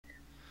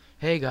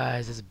Hey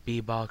guys, it's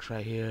BBox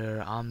right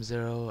here. I'm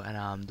Zero, and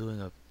I'm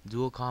doing a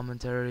dual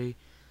commentary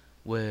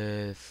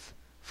with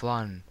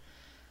Flan,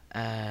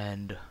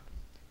 and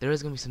there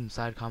is gonna be some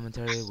side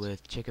commentary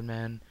with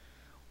Chickenman.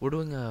 We're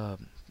doing a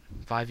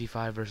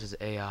 5v5 versus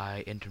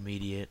AI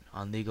intermediate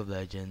on League of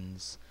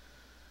Legends.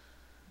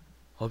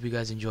 Hope you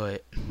guys enjoy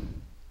it.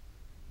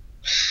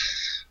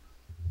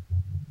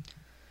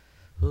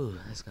 Ooh,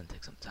 that's gonna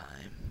take some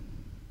time.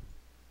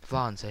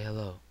 Flan, say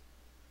hello.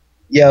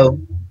 Yo,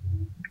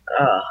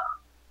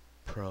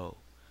 Pro.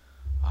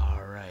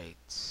 Alright.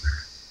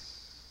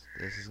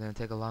 This is gonna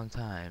take a long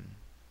time.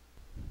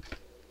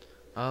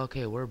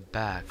 Okay, we're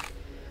back.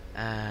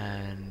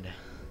 And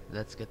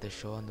let's get this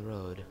show on the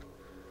road.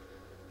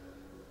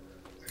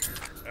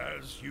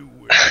 As you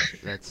wish.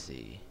 Let's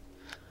see.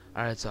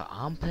 Alright, so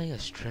I'm playing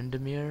as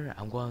Tryndamere.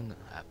 I'm going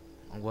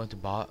to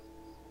bot.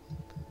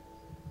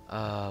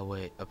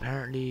 Wait,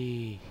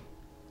 apparently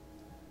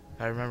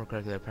if I remember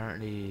correctly,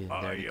 apparently they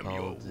already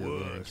called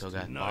the initial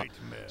guy bot.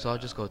 So I'll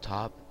just go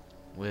top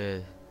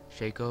with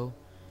Shaco,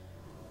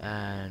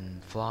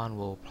 and Flan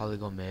will probably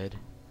go mid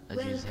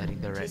as he's heading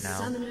there right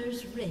now.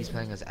 He's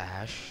playing as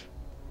Ashe.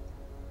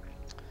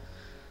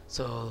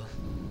 So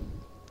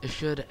it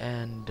should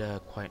end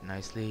quite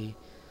nicely.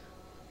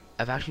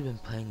 I've actually been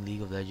playing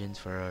League of Legends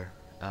for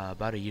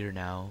about a year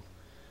now.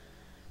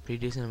 Pretty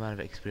decent amount of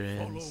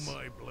experience.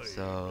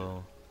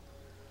 So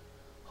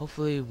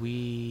hopefully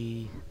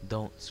we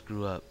don't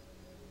screw up.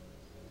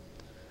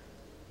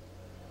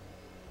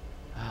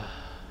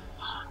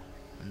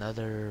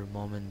 Another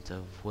moment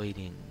of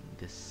waiting.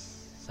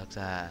 This sucks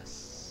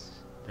ass.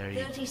 Very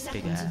 30 big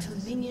seconds ass.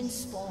 until minions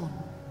spawn.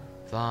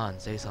 Flan,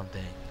 say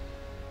something.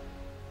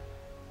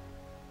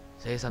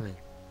 Say something.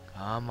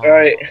 Come on.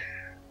 alright.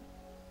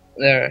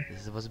 There. This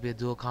is supposed to be a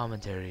dual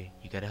commentary.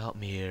 You gotta help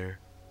me here.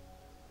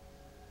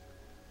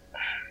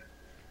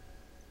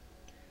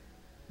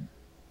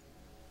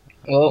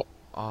 Well,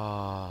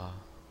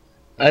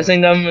 I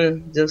think I'm gonna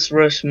just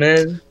rush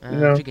mid.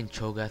 Freaking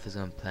Cho'Gath is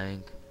gonna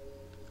plank.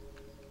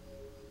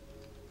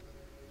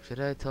 Should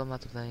I tell him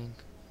not to plank?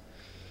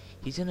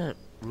 He's gonna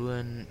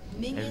ruin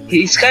everything.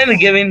 He's kind of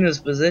giving his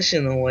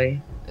position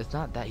away. It's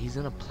not that, he's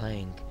gonna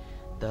plank.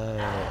 The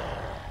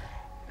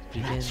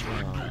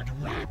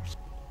freaking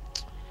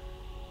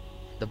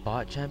the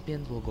bot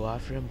champions will go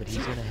after him, but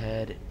he's gonna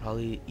head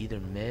probably either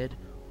mid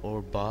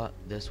or bot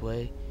this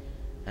way,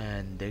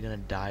 and they're gonna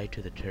die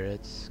to the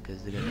turrets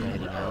because they're gonna be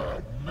heading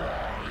out,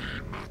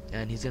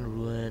 and he's gonna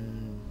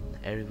ruin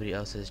everybody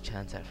else's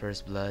chance at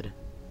first blood.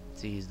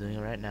 See, he's doing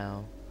it right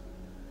now,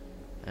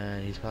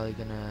 and he's probably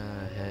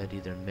gonna head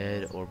either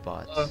mid or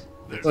bot.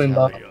 Going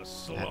bot.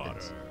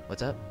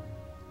 What's up?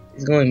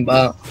 He's going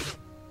bot.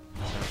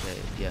 Okay,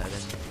 yeah,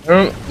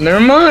 then Never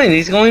mind,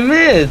 he's going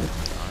mid.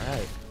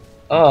 alright.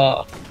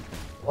 Oh,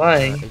 why?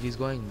 If he's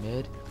going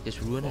mid,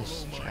 just ruin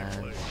his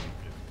chance.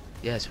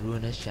 Yes,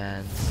 ruin his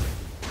chance.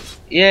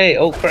 Yay!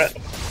 Oh crap!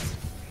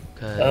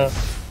 Cause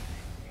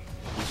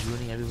he's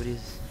ruining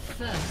everybody's.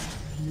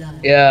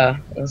 Yeah,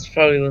 that's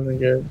probably wasn't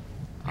good.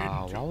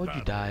 Why would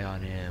you die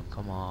on him?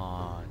 Come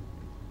on.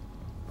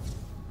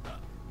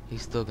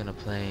 He's still gonna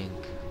plank.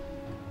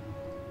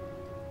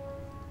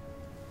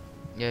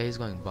 Yeah, he's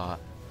going bot.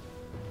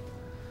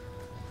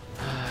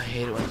 I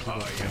hate it when people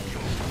plank. It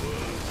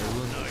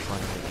ruins the fun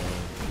of the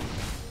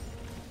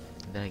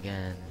game. Then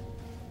again,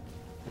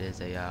 it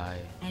is AI.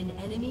 An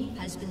enemy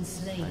has been My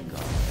slain.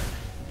 god.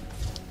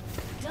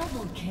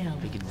 Double kill.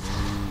 Freaking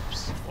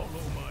noobs.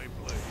 Follow my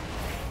blade.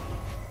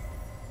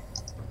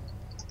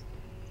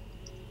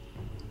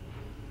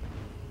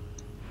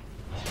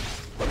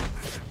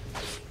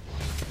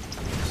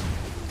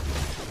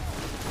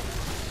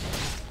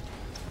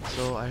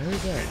 So I heard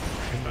that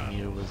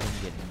Tryndamere was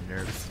gonna get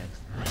nerfed next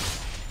time.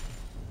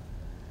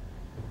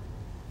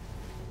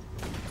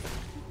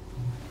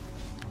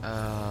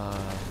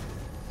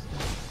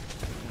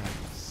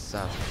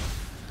 Suck.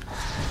 I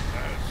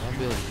won't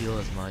be able to heal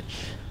as much,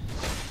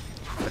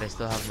 but I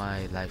still have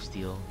my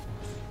lifesteal.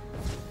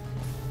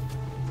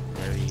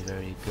 Very,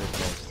 very good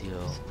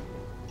lifesteal.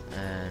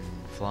 And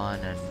Flan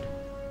and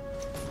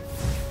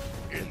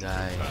the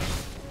guy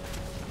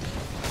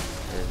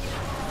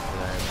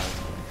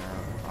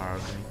are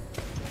arguing.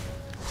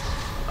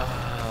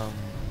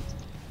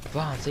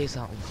 Flan, say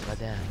something.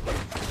 Goddamn.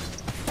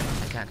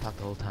 I can't talk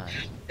the whole time.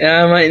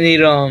 Yeah, I might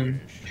need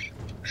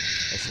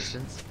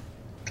Assistance?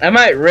 I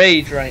might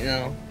rage right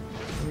now.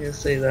 Let me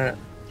just say that.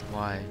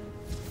 Why?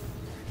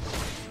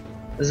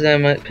 This guy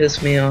might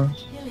piss me off.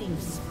 Killing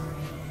spree.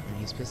 And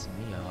he's pissing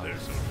me off.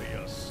 This'll be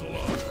a slaughter.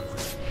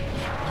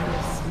 You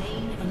have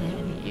slain an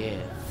enemy.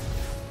 Yeah.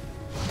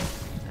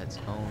 Let's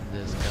own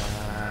this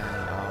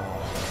guy.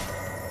 Oh.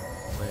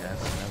 Wait, I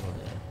haven't leveled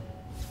it.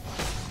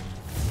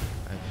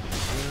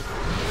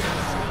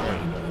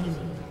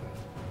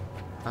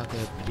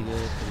 Okay, pretty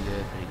good, pretty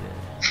good, pretty good.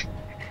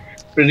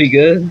 Pretty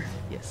good.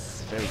 Yes,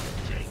 very good,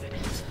 very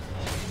good.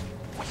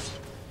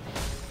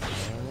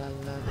 La, la,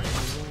 la, la,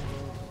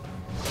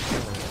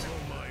 Follow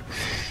my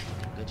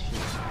blade. good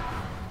shit.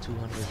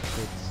 200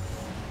 hits.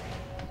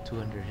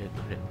 200 hit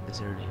crit.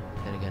 this early.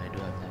 Then again, I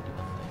do have 90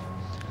 buff.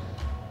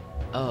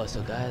 Oh,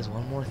 so guys,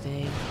 one more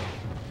thing.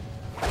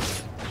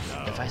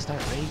 If I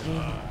start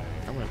raging,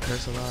 I'm gonna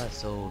curse a lot.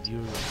 So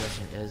viewer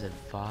discretion is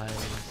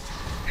advised.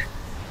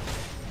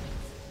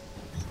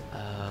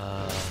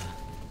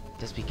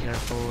 Just be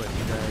careful if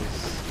you guys,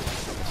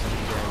 if some of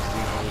you guys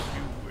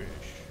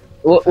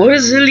do hate. What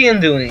is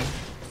Zillion doing?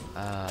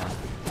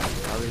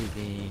 Probably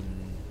being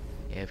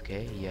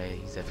AFK. Yeah,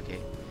 he's AFK.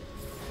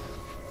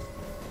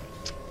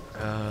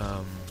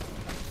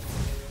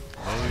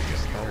 Ready to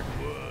start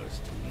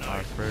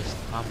our first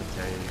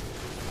commentary.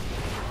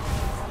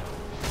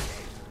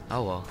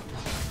 Oh well.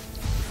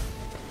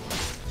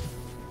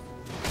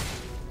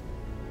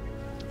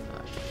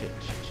 Oh shit.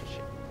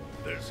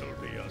 This'll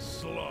be a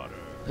slaughter.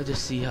 Let's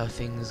just see how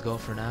things go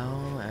for now,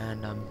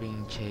 and I'm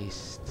being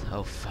chased.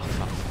 Oh fuck.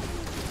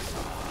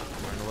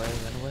 Run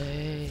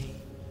away.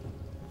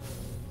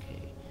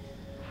 Okay.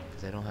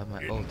 Because I don't have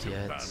my ult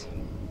yet.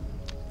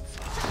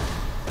 Fuck.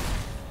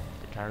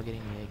 They're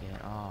targeting me again.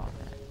 Oh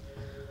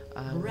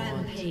man.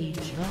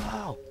 Rampage.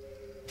 No!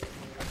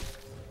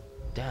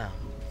 Damn.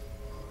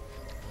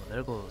 Well,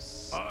 there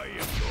goes. I am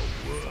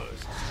your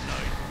worst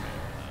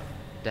nightmare.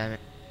 Damn it.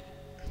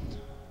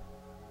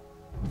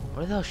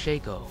 Where the hell Shay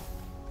go?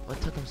 What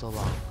took him so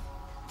long?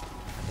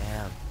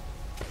 Damn.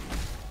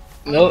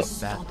 Nope.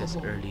 Back this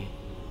early.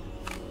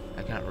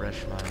 I can't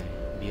rush my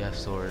BF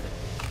sword.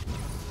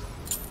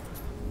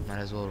 Might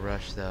as well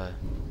rush the...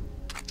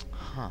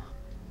 Huh.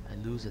 I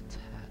lose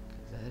attack.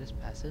 Is that his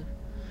passive?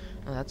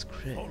 No, that's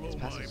crit. His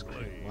passive's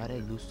crit. Why'd I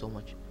lose so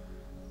much?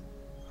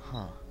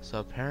 Huh. So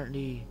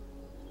apparently...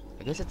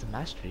 I guess it's a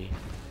mastery.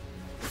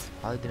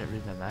 Probably didn't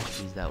read my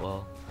masteries that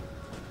well.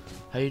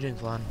 How you doing,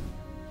 Flan?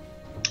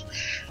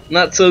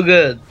 Not so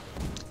good.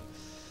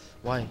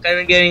 Why?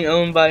 Kinda getting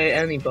owned by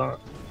any bot.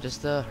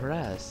 Just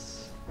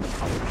harass.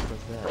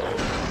 What's that?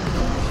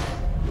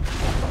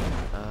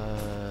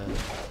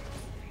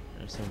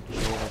 There's some Cho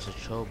versus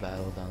Cho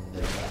battle down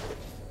there.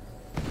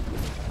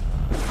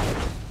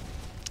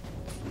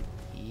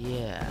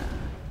 Yeah.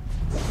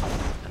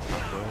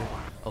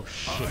 Oh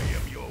shit. I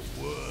am your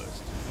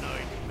worst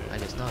nightmare. I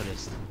just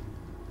noticed.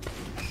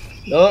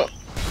 No.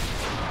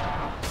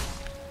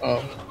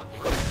 Oh.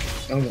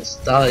 I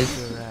almost died.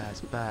 Get your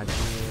ass back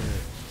here.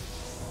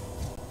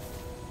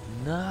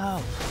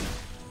 No.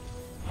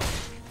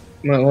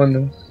 Might want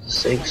to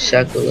save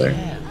Shackle there.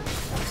 Yeah.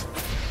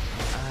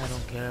 I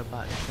don't care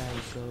about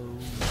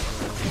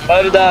Shaco.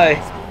 About to die.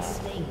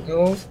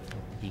 No.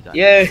 He got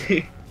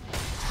Yay.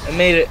 I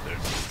made it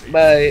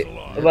by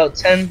about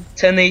 10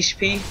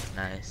 HP.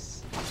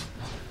 nice.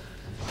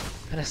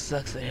 Kinda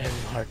sucks that I have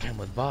a hard time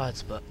with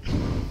bots, but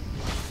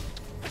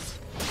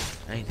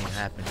anything can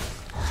happen.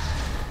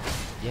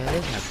 Yeah, it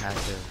is my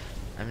passive.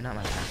 I mean, not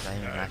my passive, I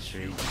mean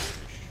mastery.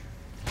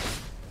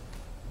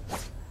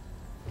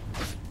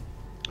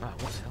 Ah,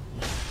 what the hell?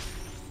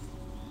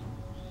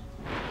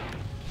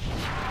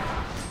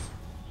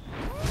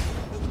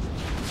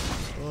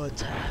 Oh,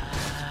 attack!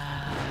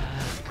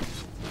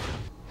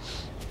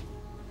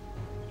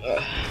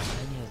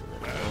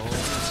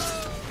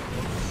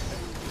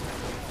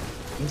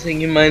 I'm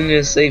thinking you might need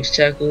to save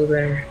Shackle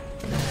there.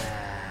 Nah, he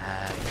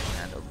can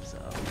handle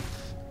himself.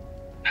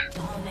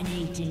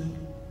 Dominating.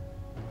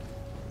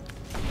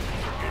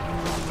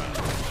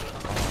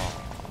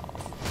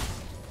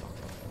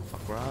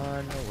 Fuck,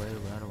 run away.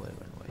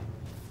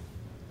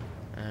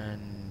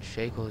 And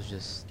Shaco's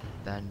just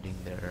standing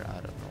there, I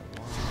don't know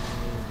why,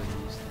 but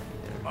he's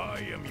standing there. I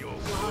am your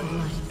Godlike.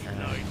 worst And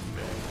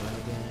nightmare. run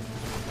again,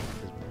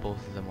 because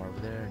both of them are over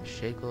there, and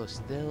Shaco is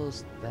still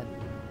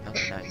standing.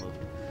 Okay, now he moved.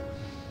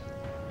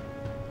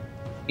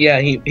 Yeah,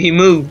 he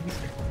moved.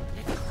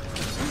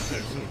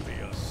 This'll be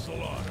a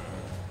slaughter.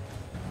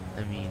 I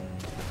mean,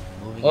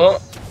 moving Oh.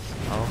 is...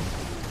 Oh,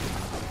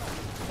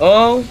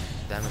 Oh.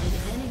 damn it.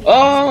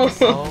 Oh.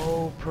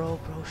 Oh, pro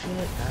shit.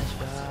 Nice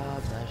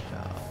job.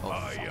 Oh,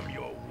 I am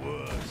your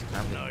worst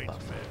I'm getting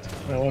buffed.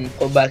 nightmare. I want to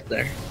pull back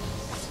there.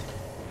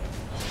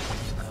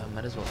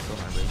 Might as well kill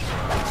my rage.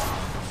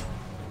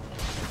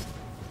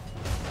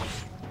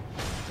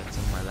 Get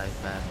some of my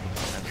life back.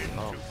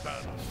 Oh,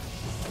 Battle.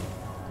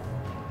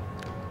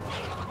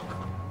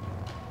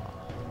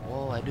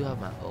 well, I do have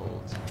my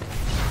ult.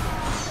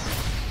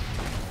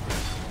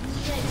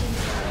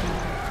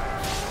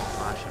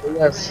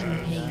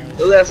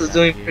 Shogas is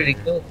doing pretty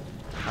good.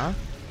 Huh?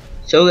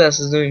 Shogas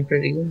is doing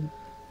pretty good.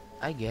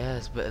 I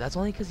guess, but that's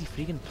only because he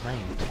freaking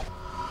planked.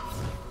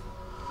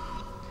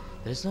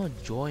 There's no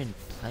joy in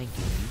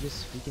planking. You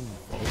just freaking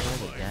take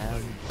all the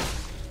damn.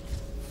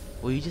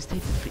 Well, you just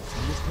take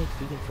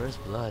freaking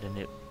first blood, and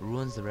it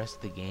ruins the rest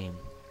of the game.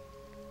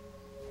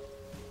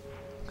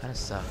 Kind of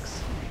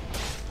sucks.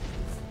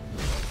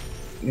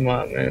 Come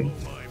on, man.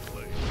 My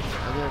place.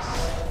 I guess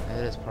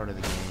it is part of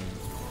the game.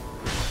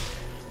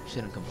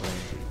 Shouldn't complain.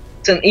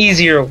 It's an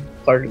easier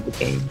part of the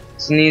game.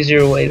 It's an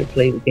easier way to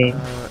play the game.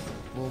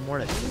 Well, more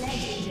like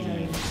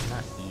extreme.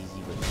 Not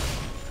easy, but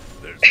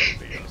This'll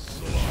be a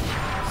slaughter.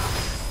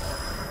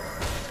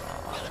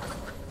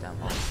 damn.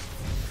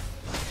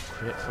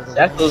 Crit for the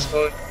Shackle's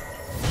win. going.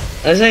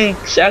 I think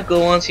Shackle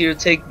wants you to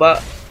take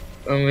bot.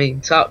 I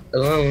mean, top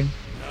alone.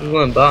 He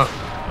went bot.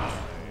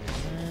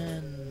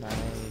 And I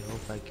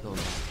hope I killed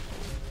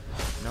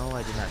him. No,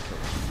 I did not kill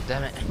him.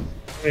 Damn it.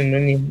 How many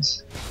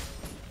minions?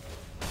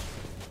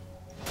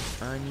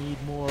 I need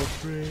more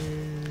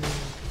friends.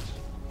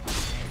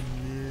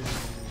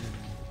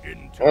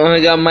 Into Oh,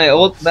 I got my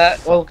ult back.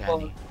 Oh, Fuck,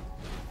 fuck. Annie.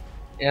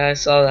 Yeah, I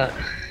saw that.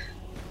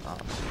 Oh.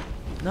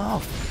 No,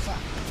 fuck.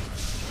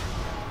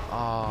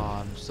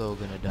 Oh, I'm so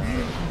gonna die.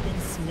 Have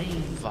been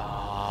slain.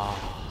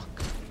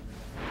 Fuck.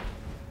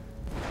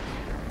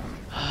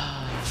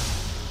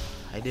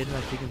 I did my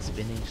freaking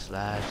spinning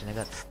slash and I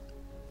got.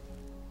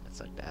 That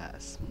sucked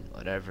ass.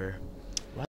 Whatever.